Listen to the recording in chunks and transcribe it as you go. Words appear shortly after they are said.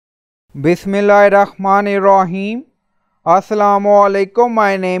Bismillahirrahmanirrahim. Assalamu alaikum.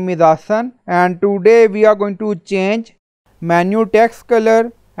 My name is Hassan and today we are going to change menu text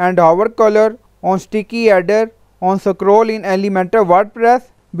color and hover color on sticky header on scroll in Elementor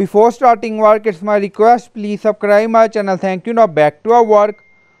WordPress. Before starting work, it's my request, please subscribe my channel. Thank you. Now back to our work.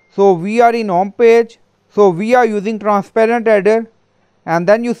 So we are in home page. So we are using transparent header and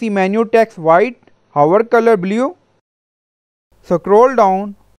then you see menu text white, hover color blue. Scroll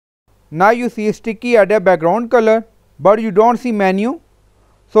down. Now you see sticky header background color, but you don't see menu.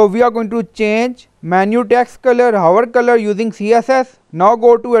 So we are going to change menu text color, hover color using CSS. Now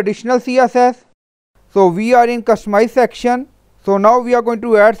go to additional CSS. So we are in customize section. So now we are going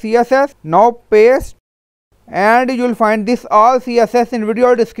to add CSS. Now paste and you will find this all CSS in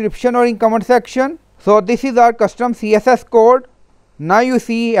video description or in comment section. So this is our custom CSS code. Now you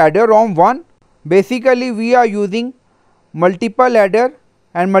see header ROM1. Basically we are using multiple header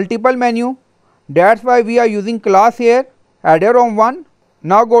and multiple menu. That's why we are using class here, header ROM1.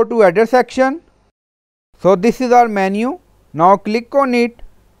 Now go to header section. So this is our menu. Now click on it.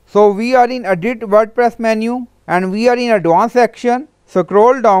 So we are in edit WordPress menu and we are in advanced section.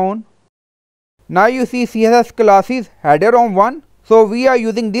 Scroll down. Now you see CSS classes header ROM1. So we are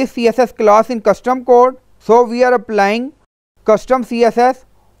using this CSS class in custom code. So we are applying custom CSS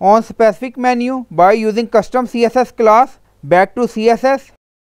on specific menu by using custom CSS class. Back to CSS.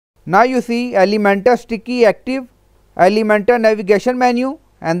 Now you see Elementor sticky active, Elementor navigation menu,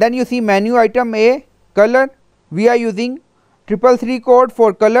 and then you see menu item A, color. We are using 333 code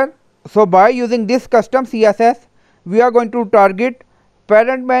for color. So by using this custom CSS, we are going to target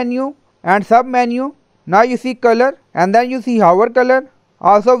parent menu and sub menu. Now you see color and then you see hover color.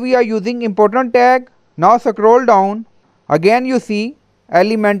 Also we are using important tag. Now scroll down. Again you see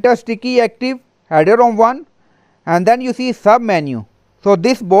Elementor sticky active, header ROM1, and then you see sub menu. So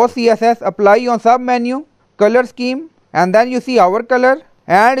this both CSS apply on sub menu, color scheme, and then you see our color,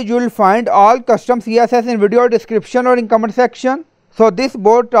 and you will find all custom CSS in video description or in comment section. So this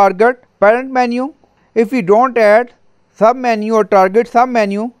both target parent menu. If we don't add sub menu or target sub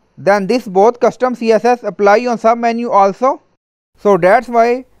menu, then this both custom CSS apply on sub menu also. So that's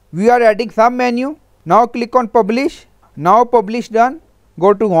why we are adding sub menu. Now click on publish. Now publish done.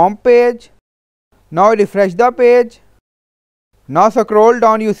 Go to home page. Now refresh the page. Now scroll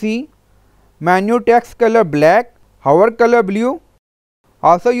down, you see menu text color black, hover color blue.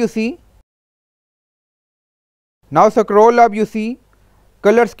 Also you see. Now scroll up, you see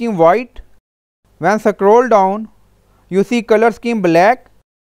color scheme white. When scroll down, you see color scheme black.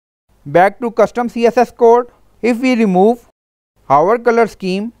 Back to custom CSS code. If we remove hover color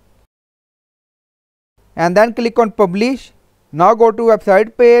scheme and then click on publish. Now go to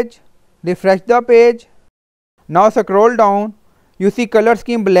website page, refresh the page. Now scroll down. You see color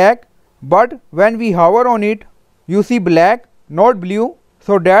scheme black, but when we hover on it, you see black, not blue.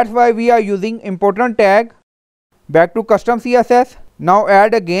 So that's why we are using important tag. Back to custom CSS. Now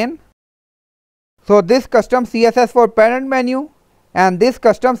add again. So this custom CSS for parent menu and this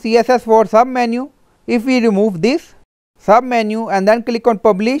custom CSS for sub menu. If we remove this sub menu and then click on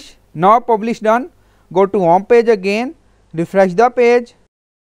publish. Now publish done. Go to home page again. Refresh the page.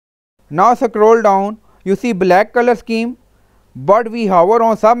 Now scroll down. You see black color scheme, but we hover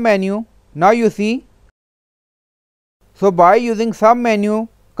on sub menu. Now you see. So by using sub menu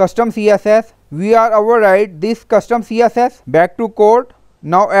custom CSS, we are override this custom CSS. Back to code.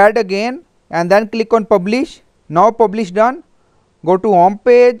 Now add again and then click on publish. Now publish done. Go to home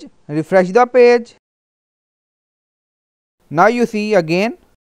page, refresh the page. Now you see again.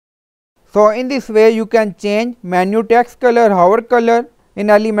 So in this way you can change menu text color, hover color in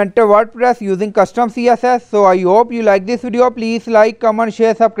Elementor WordPress using custom CSS. So I hope you like this video. Please like, comment,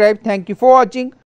 share, subscribe. Thank you for watching.